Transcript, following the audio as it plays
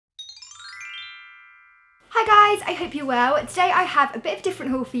Hi guys, I hope you're well. Today I have a bit of a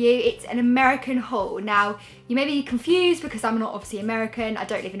different haul for you. It's an American haul. Now, you may be confused because I'm not obviously American. I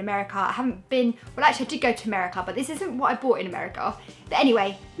don't live in America. I haven't been, well actually I did go to America, but this isn't what I bought in America. But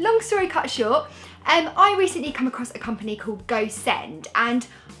anyway, long story cut short, I recently come across a company called GoSend and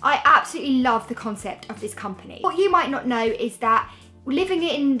I absolutely love the concept of this company. What you might not know is that living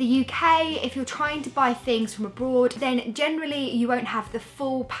in the UK, if you're trying to buy things from abroad, then generally you won't have the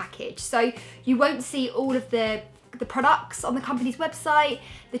full package. So you won't see all of the products on the company's website.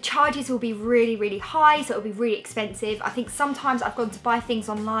 The charges will be really high, so it'll be really expensive. I think sometimes I've gone to buy things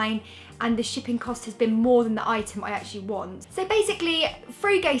online and the shipping cost has been more than the item I actually want. So basically,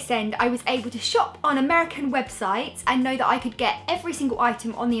 through GoSend, I was able to shop on American websites and know that I could get every single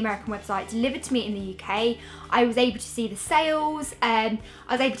item on the American website delivered to me in the UK. I was able to see the sales, I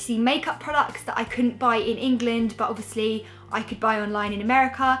was able to see makeup products that I couldn't buy in England, but obviously I could buy online in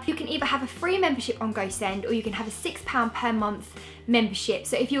America. You can either have a free membership on GoSend or you can have a £6 per month membership.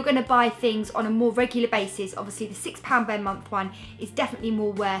 So if you're going to buy things on a more regular basis, obviously the £6 per month one is definitely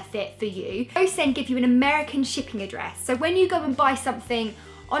more worth it for you. GoSend give you an American shipping address. So when you go and buy something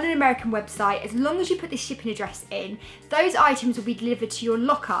on an American website, as long as you put this shipping address in, those items will be delivered to your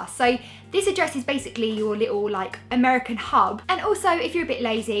locker. So this address is basically your little like American hub. And also if you're a bit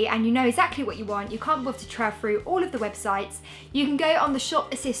lazy and you know exactly what you want, you can't bother to travel through all of the websites, you can go on the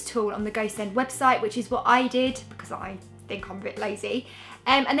shop assist tool on the GoSend website, which is what I did because I think I'm a bit lazy.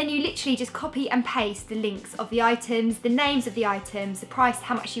 And then you literally just copy and paste the links of the items, the names of the items, the price,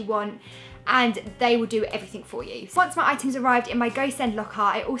 how much you want, and they will do everything for you. Once my items arrived in my GoSend locker,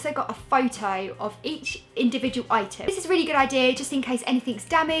 I also got a photo of each individual item. This is a really good idea just in case anything's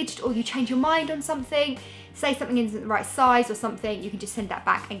damaged or you change your mind on something. Say something isn't the right size or something, you can just send that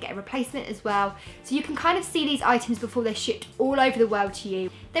back and get a replacement as well. So you can kind of see these items before they're shipped all over the world to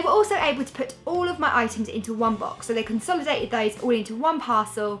you. They were also able to put all of my items into one box, so they consolidated those all into one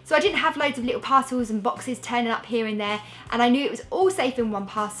parcel. So I didn't have loads of little parcels and boxes turning up here and there, and I knew it was all safe in one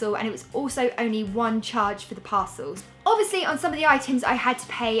parcel, and it was also only one charge for the parcels. Obviously on some of the items I had to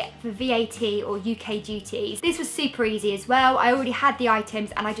pay for VAT or UK duties. This was super easy as well. I already had the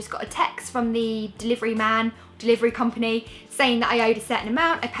items and I just got a text from the delivery man, delivery company, saying that I owed a certain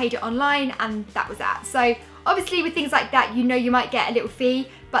amount. I paid it online and that was that. So obviously with things like that, you know you might get a little fee,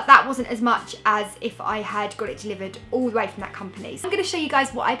 but that wasn't as much as if I had got it delivered all the way from that company. So I'm going to show you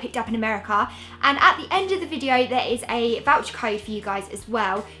guys what I picked up in America, and at the end of the video there is a voucher code for you guys as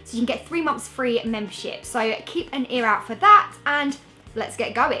well, so you can get 3 months free membership. So keep an ear out for that and let's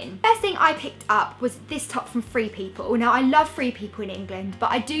get going. First thing I picked up was this top from Free People. Now I love Free People in England,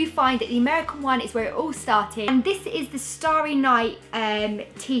 but I do find that the American one is where it all started, and this is the Starry Night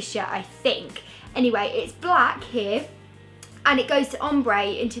t-shirt, I think. Anyway, it's black here and it goes to ombre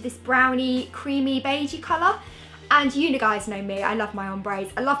into this browny, creamy, beigey colour. And you guys know me, I love my ombres,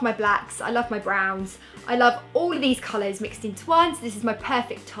 I love my blacks, I love my browns. I love all of these colours mixed into one, so this is my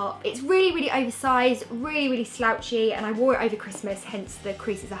perfect top. It's really oversized, really slouchy, and I wore it over Christmas, hence the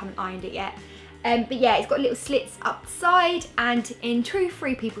creases, I haven't ironed it yet. But yeah, it's got little slits up the side, and in true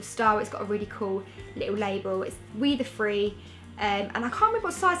Free People style, it's got a really cool little label. It's We the Free. And I can't remember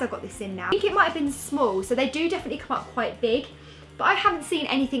what size I got this in now. I think it might have been small, so they do definitely come up quite big. But I haven't seen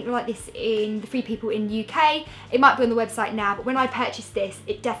anything like this in the Free People in the UK. It might be on the website now, but when I purchased this,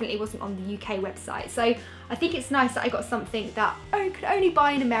 it definitely wasn't on the UK website. So I think it's nice that I got something that I could only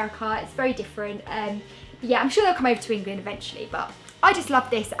buy in America. It's very different. But yeah, I'm sure they'll come over to England eventually, but I just love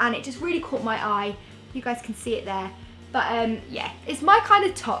this and it just really caught my eye. You guys can see it there. But yeah, it's my kind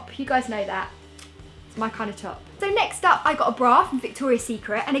of top. You guys know that. It's my kind of top. So next up, I got a bra from Victoria's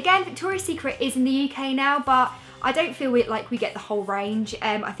Secret. And again, Victoria's Secret is in the UK now, but I don't feel like we get the whole range.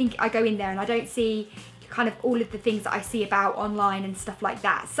 I think I go in there and I don't see kind of all of the things that I see about online and stuff like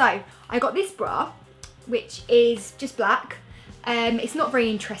that. So I got this bra, which is just black. It's not very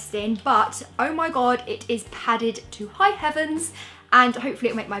interesting, but oh my God, it is padded to high heavens, and hopefully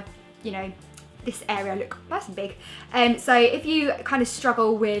it'll make my, you know, this area look nice and big. So if you kind of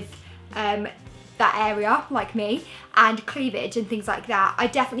struggle with that area like me and cleavage and things like that, I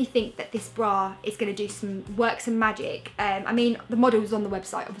definitely think that this bra is going to do some magic. I mean, the models on the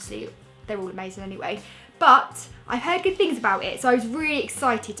website, obviously they're all amazing anyway, but I've heard good things about it, so I was really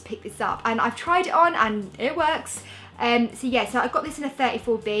excited to pick this up, and I've tried it on and it works. So yeah, so I've got this in a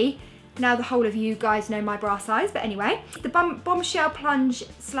 34B. Now the whole of you guys know my bra size, but anyway, the bombshell plunge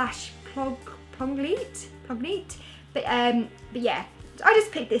slash plungleat. But yeah, I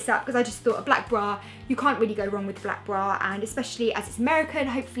just picked this up because I just thought a black bra, you can't really go wrong with a black bra, and especially as it's American,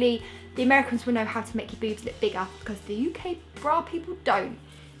 hopefully the Americans will know how to make your boobs look bigger because the UK bra people don't.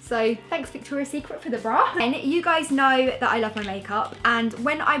 So thanks Victoria's Secret for the bra. And you guys know that I love my makeup, and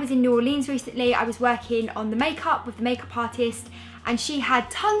when I was in New Orleans recently, I was working on the makeup with the makeup artist, and she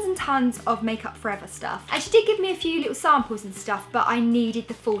had tons and tons of Makeup Forever stuff. And she did give me a few little samples and stuff, but I needed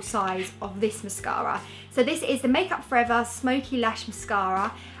the full size of this mascara. So this is the Makeup Forever Smoky Lash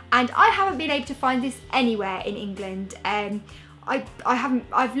Mascara, and I haven't been able to find this anywhere in England.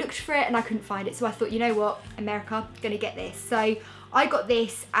 I've looked for it and I couldn't find it, so I thought, you know what, America, gonna get this. So I got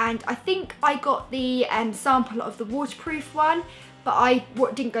this, and I think I got the sample of the waterproof one, but I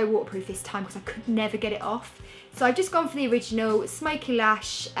didn't go waterproof this time because I could never get it off. So I've just gone for the original Smoky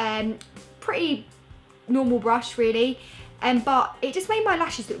Lash, pretty normal brush really, but it just made my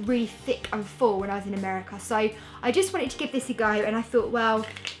lashes look really thick and full when I was in America. So I just wanted to give this a go, and I thought, well,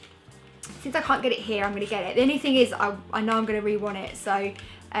 since I can't get it here, I'm going to get it. The only thing is, I know I'm going to re-want it, so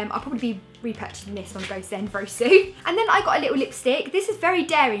I'll probably be repurchasing this on GoSend very soon. And then I got a little lipstick. This is very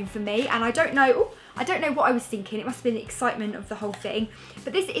daring for me, and I don't know what I was thinking. It must have been the excitement of the whole thing.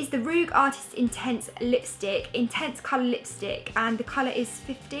 But this is the Rouge Artist Intense lipstick, intense colour lipstick, and the colour is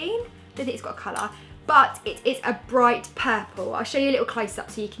 15. I don't think it's got a colour, but it is a bright purple. I'll show you a little close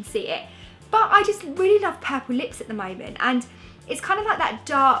up so you can see it. But I just really love purple lips at the moment, and it's kind of like that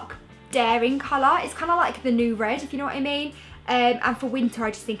dark, daring colour. It's kind of like the new red, if you know what I mean. And for winter,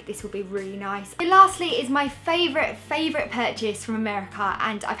 I just think this will be really nice. And lastly is my favourite purchase from America,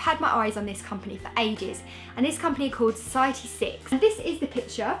 and I've had my eyes on this company for ages, and this company is called Society6. And this is the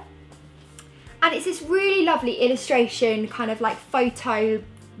picture, and it's this really lovely illustration, kind of like photo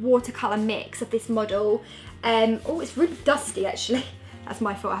watercolour mix of this model. Oh, it's really dusty actually. That's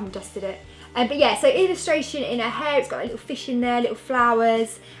my fault, I haven't dusted it. But yeah, so illustration in her hair, it's got a little fish in there, little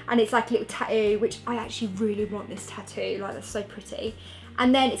flowers, and it's like a little tattoo, which I actually really want this tattoo, like that's so pretty.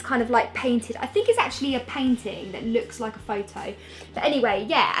 And then it's kind of like painted. I think it's actually a painting that looks like a photo. But anyway,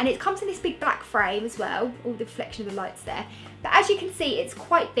 yeah, and it comes in this big black frame as well, all the reflection of the lights there. But as you can see, it's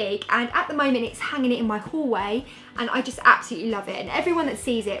quite big, and at the moment it's hanging it in my hallway, and I just absolutely love it, and everyone that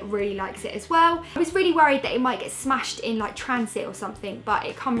sees it really likes it as well. I was really worried that it might get smashed in like transit or something, but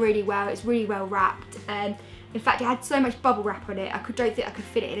it come really well. It's really well wrapped. In fact, it had so much bubble wrap on it, I don't think I could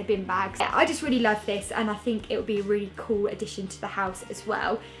fit it in a bin bag. Yeah, I just really love this, and I think it would be a really cool addition to the house as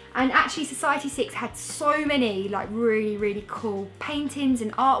well. And actually Society6 had so many like really cool paintings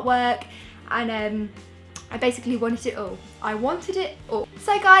and artwork, and I basically wanted it all. I wanted it all.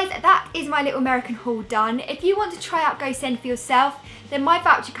 So guys, that is my little American haul done. If you want to try out GoSend for yourself, then my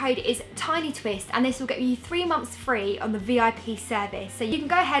voucher code is tinytwisst, and this will get you 3 months free on the VIP service. So you can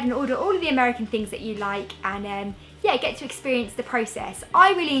go ahead and order all of the American things that you like, and yeah, get to experience the process.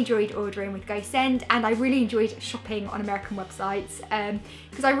 I really enjoyed ordering with GoSend, and I really enjoyed shopping on American websites,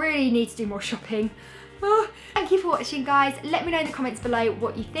 because I really need to do more shopping. Thank you for watching, guys. Let me know in the comments below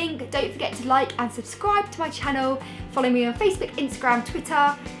what you think. Don't forget to like and subscribe to my channel. Follow me on Facebook, Instagram,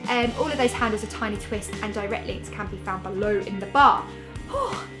 Twitter. All of those handles are tinytwisst, and direct links can be found below in the bar.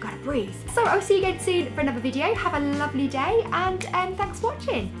 Oh, gotta breathe. So I'll see you again soon for another video. Have a lovely day, and thanks for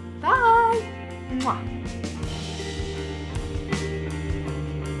watching. Bye. Mwah.